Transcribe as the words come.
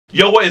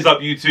Yo, what is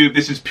up YouTube?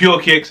 This is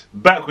PureKicks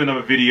back with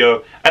another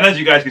video, and as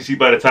you guys can see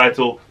by the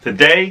title,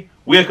 today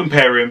we are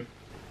comparing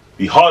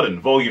the Harden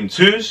Volume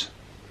 2s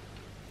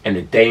and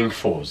the Dame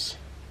 4s.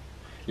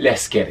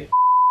 Let's get it.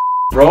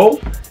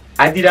 Bro,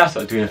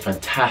 Adidas are doing a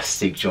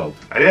fantastic job.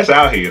 Adidas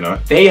are out here, you know.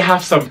 They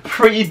have some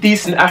pretty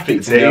decent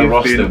athletes in their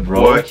roster,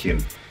 bro.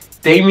 Working.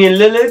 Damian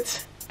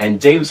Lillard and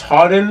James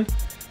Harden.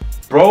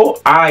 Bro,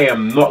 I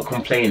am not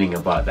complaining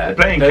about that.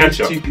 They're playing catch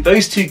up.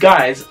 Those two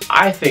guys,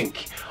 I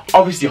think,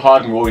 obviously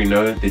Harden, we already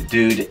know the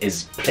dude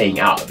is playing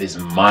out of his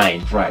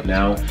mind right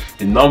now.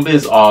 The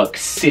numbers are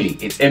silly.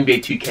 It's NBA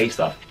 2K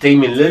stuff.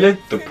 Damian Lillard,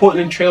 the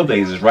Portland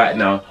Trailblazers right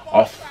now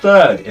are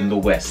third in the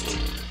West.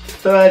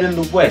 Third in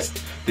the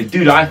West. The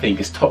dude I think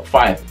is top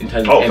 5 in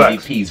terms of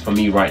MVPs for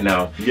me right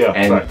now. Yeah,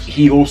 and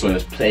he also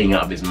is playing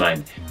out of his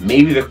mind.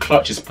 Maybe the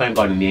clutchest point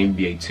guard in the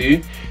NBA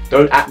too.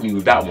 Don't at me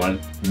with that one.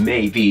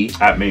 Maybe.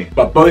 At me.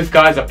 But both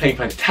guys are playing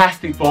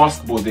fantastic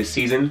basketball this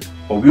season.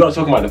 But we're not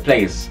talking about the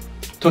players.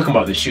 Talking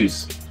about the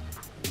shoes.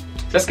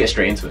 Let's get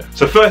straight into it.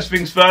 So first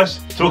things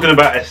first, talking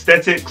about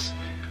aesthetics.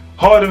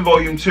 Harden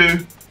Volume 2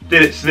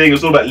 did its thing. It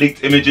was all about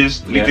leaked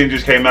images. Leaked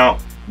images came out.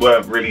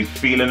 Weren't really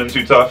feeling them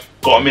too tough.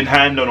 Got them in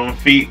hand and on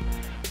feet.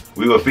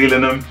 We were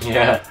feeling them.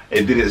 Yeah.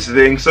 It did its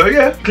thing. So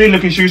yeah, clean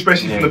looking shoes,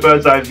 especially from the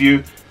bird's eye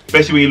view.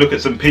 Especially when you look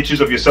at some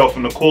pictures of yourself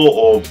on the court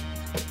or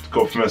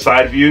go from a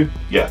side view.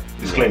 Yeah,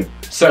 it's clean.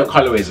 Certain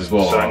colorways as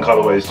well. Certain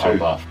colorways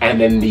too. And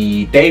then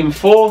the Dame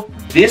 4,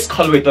 this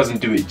colorway doesn't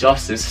do it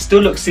justice.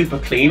 Still looks super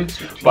clean,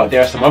 but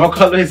there are some other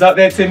colorways out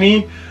there to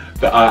me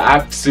that are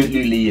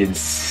absolutely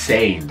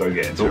insane. Don't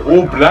get into it.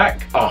 All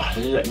black. Oh,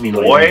 let me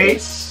know.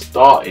 Get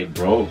started,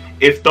 bro.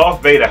 If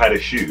Darth Vader had a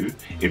shoe,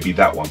 it'd be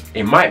that one.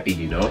 It might be,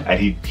 you know. And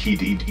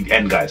he'd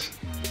end guys.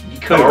 You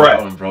could have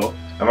that one, bro.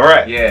 Am I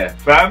right? Yeah.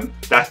 Fam,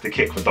 that's the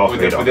kick for Darth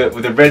Vader.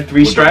 With the red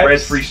 3 stripes. The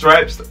red 3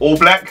 stripes, all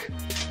black.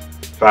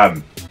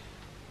 Fam.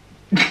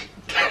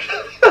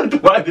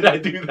 Why did I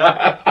do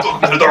that?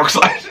 Welcome to the dark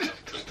side.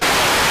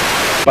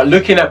 But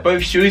looking at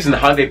both shoes and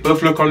how they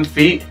both look on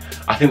feet,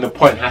 I think the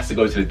point has to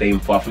go to the Dame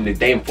 4. I think the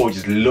Dame 4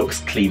 just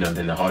looks cleaner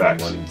than the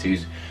Harden 1 and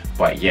 2s.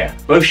 But yeah,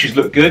 both shoes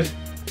look good.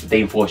 The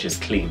Dame 4 is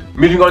just clean.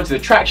 Moving on to the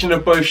traction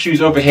of both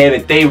shoes over here,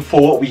 the Dame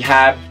 4, what we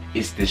have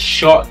is the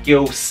shark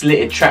gill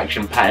slitted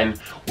traction pattern,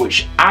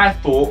 which I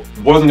thought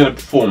wasn't going to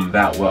perform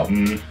that well.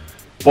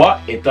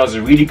 But it does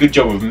a really good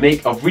job of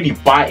really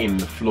biting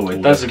the floor.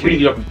 It does a really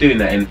good job of doing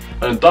that, and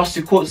on a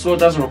dusty court soil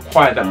doesn't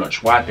require that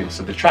much wiping.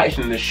 So the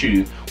traction in the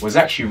shoe was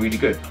actually really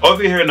good.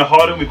 Over here in the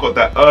Harden, we've got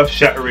that earth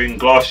shattering,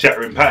 glass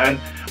shattering pattern,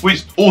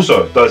 which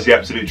also does the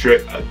absolute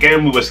trick.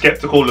 Again, we were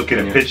skeptical looking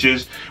at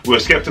pictures. We were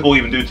skeptical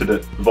even due to the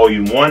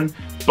Volume 1,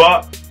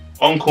 but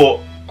on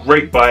court,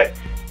 great bite.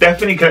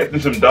 Definitely collecting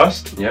some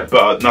dust,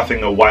 but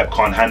nothing a wipe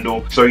can't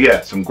handle. So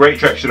yeah, some great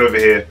traction over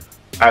here.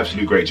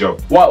 Absolute great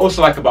job. What I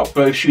also like about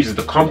both shoes is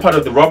the compound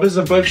of the rubbers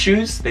of both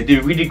shoes. They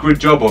do a really good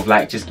job of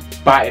like just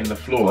biting the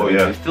floor.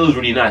 It feels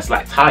really nice,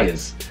 like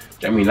tires. Do you know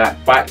what I mean?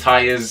 Like bike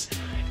tires,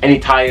 any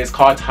tires,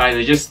 car tires,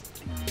 they just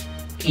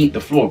eat the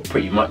floor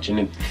pretty much, and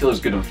it feels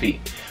good on feet.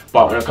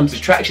 But when it comes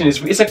to traction,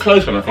 it's a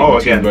close one, I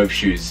think, between both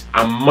shoes.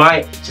 I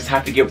might just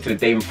have to give it to the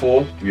Dame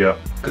 4. Yeah.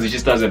 Because it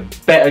just does a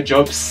better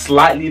job,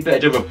 slightly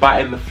better job of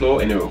biting the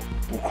floor, and it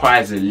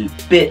requires a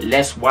bit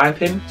less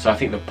wiping. So I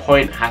think the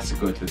point has to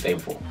go to the Dame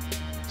 4.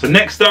 So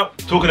next up,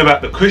 talking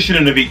about the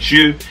cushioning of each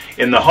shoe.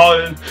 In the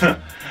Harden,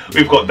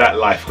 we've got that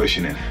life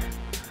cushioning.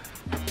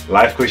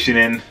 Life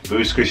cushioning,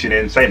 boost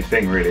cushioning, same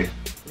thing really.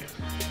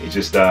 It's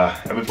just,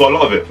 and we've got a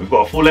lot of it. We've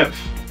got a full length.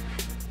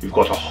 We've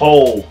got a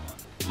whole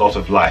lot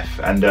of life.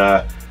 And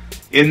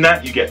in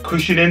that, you get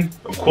cushioning,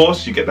 of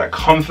course. You get that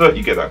comfort,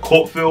 you get that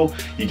court feel,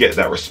 you get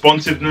that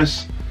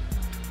responsiveness.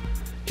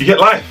 You get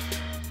life.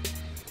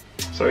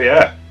 So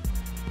yeah.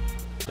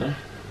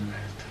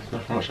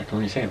 Not much I can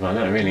really say about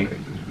that, really.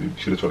 We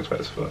should have talked about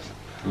this first.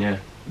 Yeah.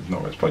 There's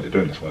not much point in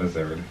doing this one, is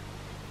there, really?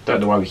 Don't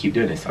know why we keep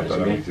doing this. I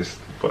don't know, we just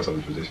put us in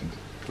these positions.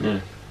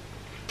 Yeah.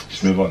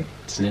 Just move on.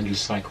 It's an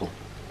endless cycle.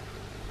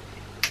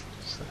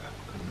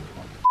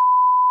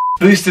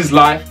 Boost is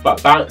life,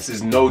 but bounce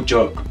is no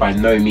joke by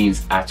no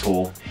means at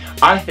all.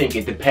 I think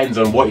it depends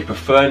on what you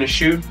prefer in a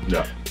shoe.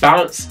 Yeah.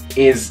 Bounce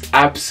is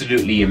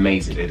absolutely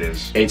amazing. It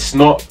is. It's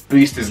not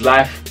Boost is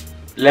life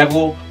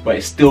level, but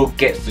it still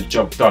gets the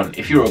job done.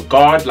 If you're a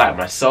guard like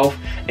myself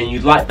and you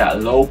like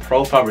that low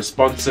profile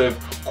responsive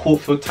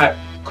court feel type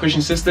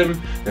cushion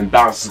system, then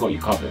bounce has got you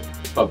covered.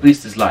 But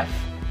Boost is life,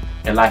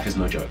 and life is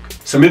no joke.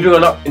 So moving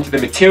on up into the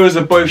materials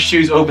of both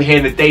shoes, over here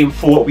in the Dame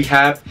 4, what we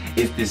have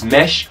is this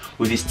mesh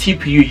with these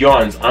TPU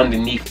yarns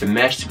underneath the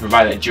mesh to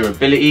provide that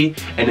durability,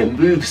 and it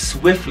moves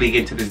swiftly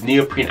into this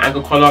neoprene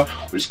ankle collar,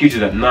 which gives you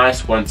that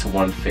nice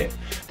one-to-one fit.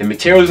 The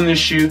materials in this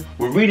shoe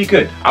were really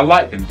good. I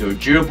like them. They were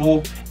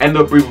durable and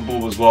they're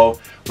breathable as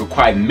well.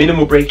 Required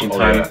minimal breaking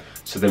time.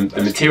 So the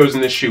materials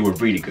in this shoe were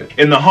really good.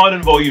 In the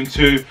Harden Volume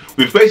 2,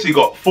 we've basically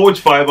got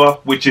forged fiber,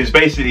 which is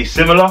basically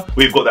similar.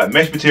 We've got that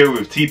mesh material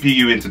with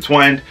TPU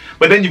intertwined,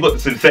 but then you've got the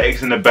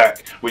synthetics in the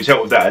back, which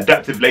help with that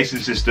adaptive lacing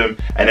system,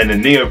 and then the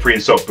neoprene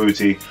soft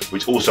booty,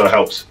 which also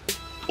helps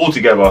all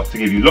together to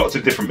give you lots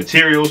of different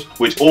materials,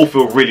 which all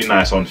feel really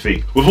nice on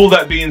feet. With all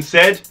that being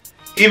said,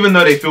 even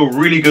though they feel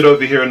really good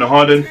over here in the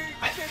Harden,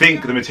 I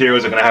think the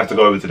materials are going to have to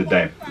go over to the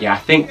Dame. Yeah, I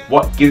think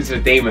what gives it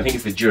the Dame, I think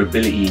it's the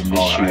durability in this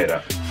shoe. I hear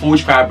that.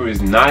 Forged fiber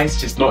is nice,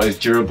 just not as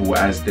durable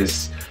as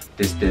this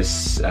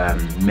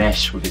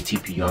mesh with the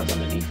TP yarns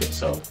underneath it.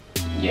 So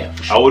yeah,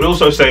 for sure. I would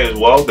also say as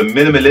well, the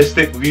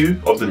minimalistic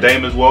view of the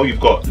Dame as well, you've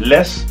got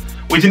less,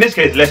 which in this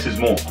case less is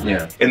more.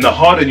 Yeah. In the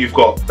Harden you've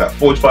got that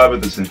forged fiber,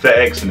 the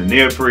synthetics and the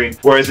neoprene,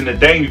 whereas in the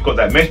Dame you've got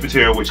that mesh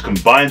material which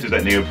combines with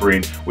that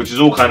neoprene, which is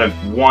all kind of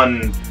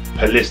one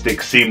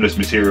holistic, seamless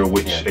material,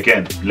 which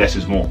again, less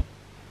is more.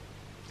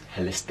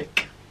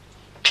 Holistic.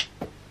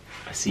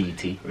 I see you,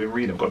 T. I've been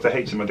reading, I've got the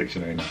H in my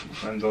dictionary now.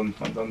 Hands on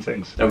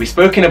things. Now we've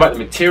spoken about the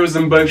materials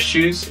in both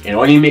shoes. It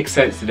only makes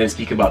sense to then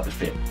speak about the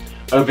fit.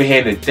 Over here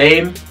in the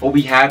Dame, all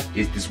we have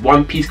is this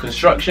one-piece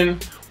construction,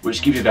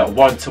 which gives you that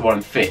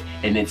one-to-one fit,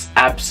 and it's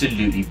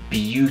absolutely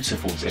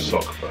beautiful to me.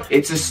 Sock, bro.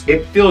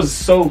 It feels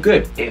so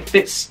good. It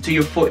fits to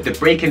your foot. The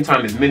break-in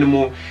time is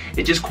minimal.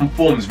 It just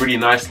conforms really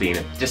nicely, and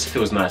it just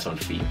feels nice on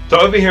feet. So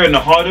over here in the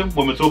Harden,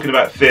 when we're talking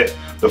about fit,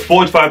 the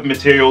forged fiber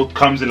material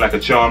comes in like a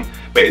charm,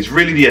 but it's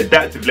really the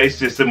adaptive lace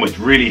system which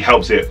really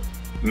helps it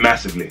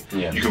massively.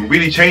 Yeah. You can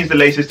really change the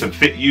laces to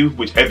fit you,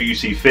 whichever you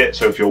see fit.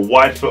 So if you're a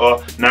wide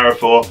footer, narrow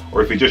footer,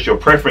 or if it's just your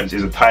preference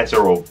is a tighter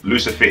or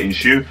looser fitting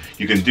shoe,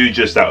 you can do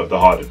just that with the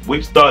Harden,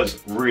 which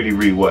does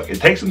really work. It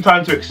takes some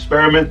time to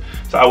experiment.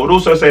 So I would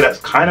also say that's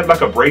kind of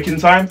like a break-in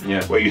time,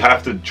 where you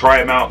have to try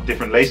them out,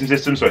 different lacing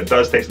systems. So it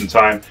does take some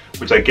time,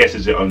 which I guess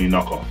is the only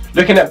knockoff.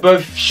 Looking at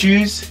both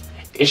shoes,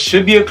 it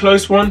should be a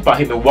close one, but I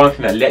think the one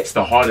thing that lets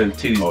the Harden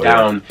 2s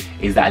down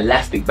is that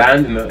elastic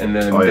band in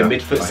the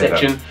midfoot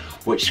section,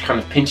 which kind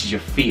of pinches your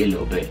feet a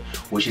little bit,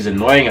 which is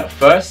annoying at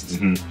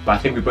first, but I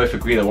think we both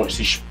agree that once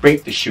you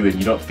break the shoe and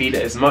you don't feel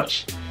it as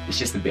much, it's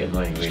just a bit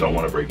annoying, really. Just don't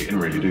want to break it in,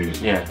 really, do you?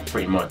 Yeah,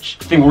 pretty much.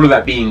 I think all of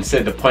that being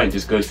said, the point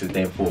just goes to the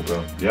Dame 4,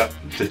 bro. Yeah,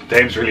 the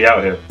Dame's really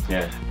out here.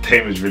 Yeah.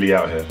 Dame is really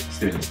out here. It's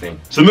doing its thing.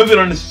 So moving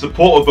on to the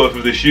support of both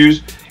of the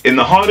shoes. In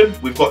the Harden,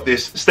 we've got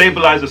this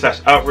stabilizer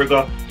 /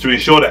 outrigger to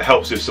ensure that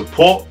helps with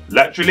support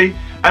laterally,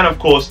 and of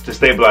course to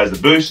stabilize the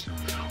boost.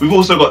 We've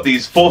also got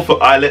these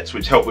forefoot eyelets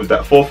which help with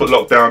that forefoot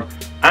lockdown,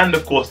 and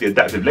of course the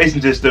adaptive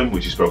lacing system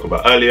which you spoke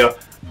about earlier,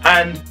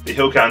 and the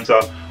heel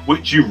counter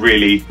which you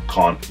really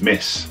can't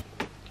miss.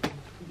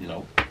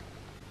 No.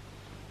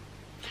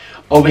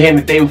 Over here in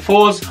the Dame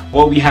 4s,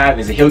 what we have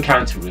is a heel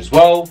counter as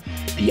well,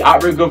 the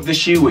outrigger of the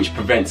shoe which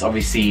prevents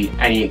obviously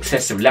any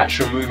excessive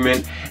lateral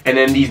movement, and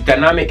then these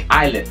dynamic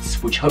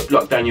eyelets which help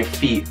lock down your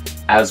feet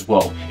as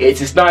well. It's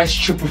this nice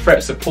triple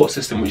threat support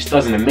system which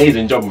does an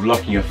amazing job of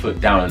locking your foot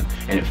down,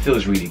 and it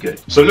feels really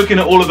good. So looking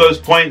at all of those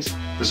points,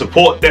 the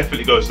support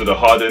definitely goes to the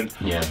Harden.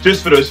 Yeah.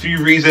 Just for those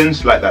few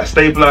reasons, like that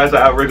stabilizer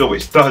outrigger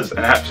which does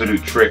an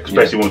absolute trick,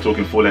 especially when we're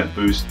talking full length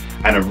boost,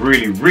 and a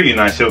really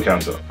nice heel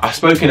counter. I've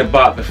spoken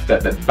about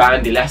the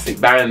band, elastic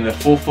band in the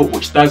forefoot,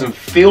 which doesn't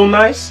feel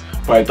nice,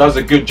 but it does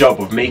a good job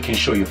of making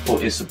sure your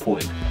foot is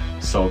supported.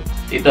 So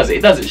it does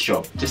its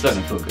job, just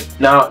doesn't feel good.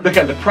 Now look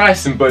at the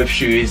price in both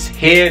shoes.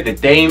 Here the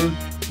Dame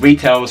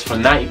retails for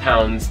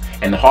 £90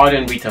 and the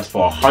Harden retails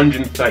for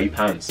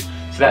 £130. So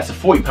that's a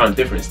 £40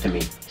 difference to me.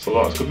 It's a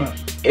lot, it's good man.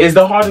 Is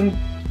the Harden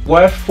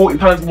worth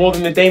 £40 more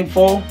than the Dame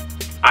 4?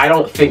 I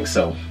don't think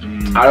so.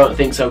 I don't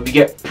think so. We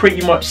get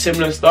pretty much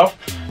similar stuff.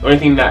 The only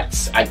thing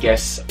that I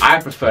guess I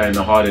prefer in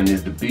the Harden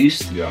is the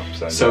boost. Yeah,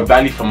 so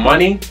value for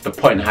money, the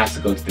point has to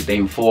go to the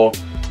Dame 4.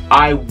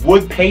 I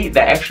would pay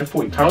that extra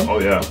 £40. Oh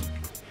yeah.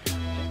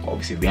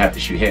 Obviously we have the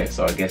shoe here,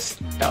 so I guess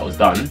that was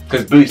done.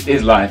 Because boost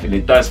is life and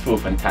it does feel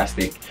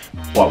fantastic.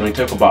 But when we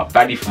talk about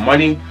value for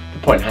money, the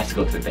point has to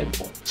go to the Dame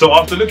 4. So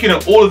after looking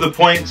at all of the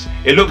points,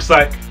 it looks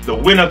like the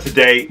winner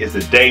today is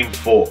the Dame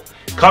 4.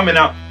 Coming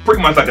out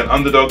pretty much like an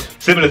underdog,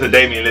 similar to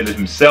Damian Lillard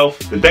himself.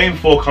 The Dame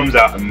 4 comes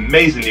out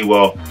amazingly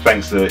well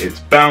thanks to its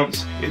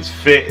bounce, its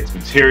fit, its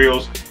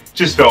materials.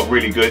 Just felt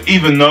really good.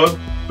 Even though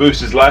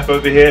boost is life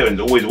over here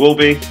and always will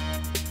be,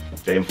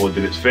 Dame 4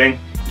 did its thing.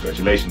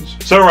 Congratulations.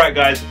 So right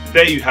guys,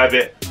 there you have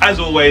it. As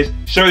always,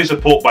 show your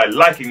support by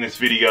liking this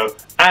video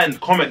and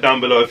comment down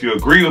below if you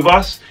agree with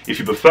us, if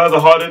you prefer the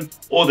Harden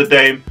or the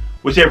Dame,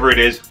 whichever it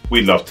is,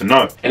 we'd love to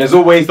know. And as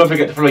always, don't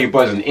forget to follow your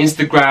boys on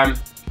Instagram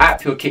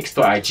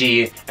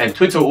 @PureKicks.ig and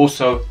Twitter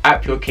also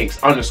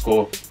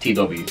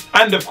 @PureKicks_TW.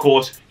 And of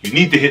course, you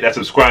need to hit that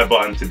subscribe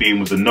button to be in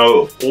with the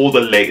know of all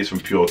the latest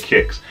from Pure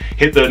Kicks.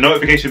 Hit the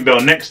notification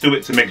bell next to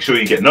it to make sure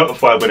you get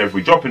notified whenever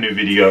we drop a new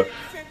video.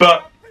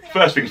 But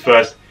first things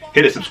first,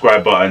 hit the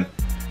subscribe button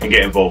and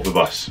get involved with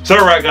us. So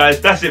alright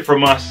guys, that's it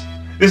from us.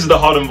 This is the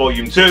Harden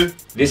Volume 2.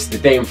 This is the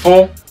Dame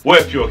 4.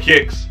 We're Pure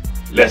Kicks.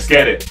 Let's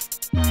get it.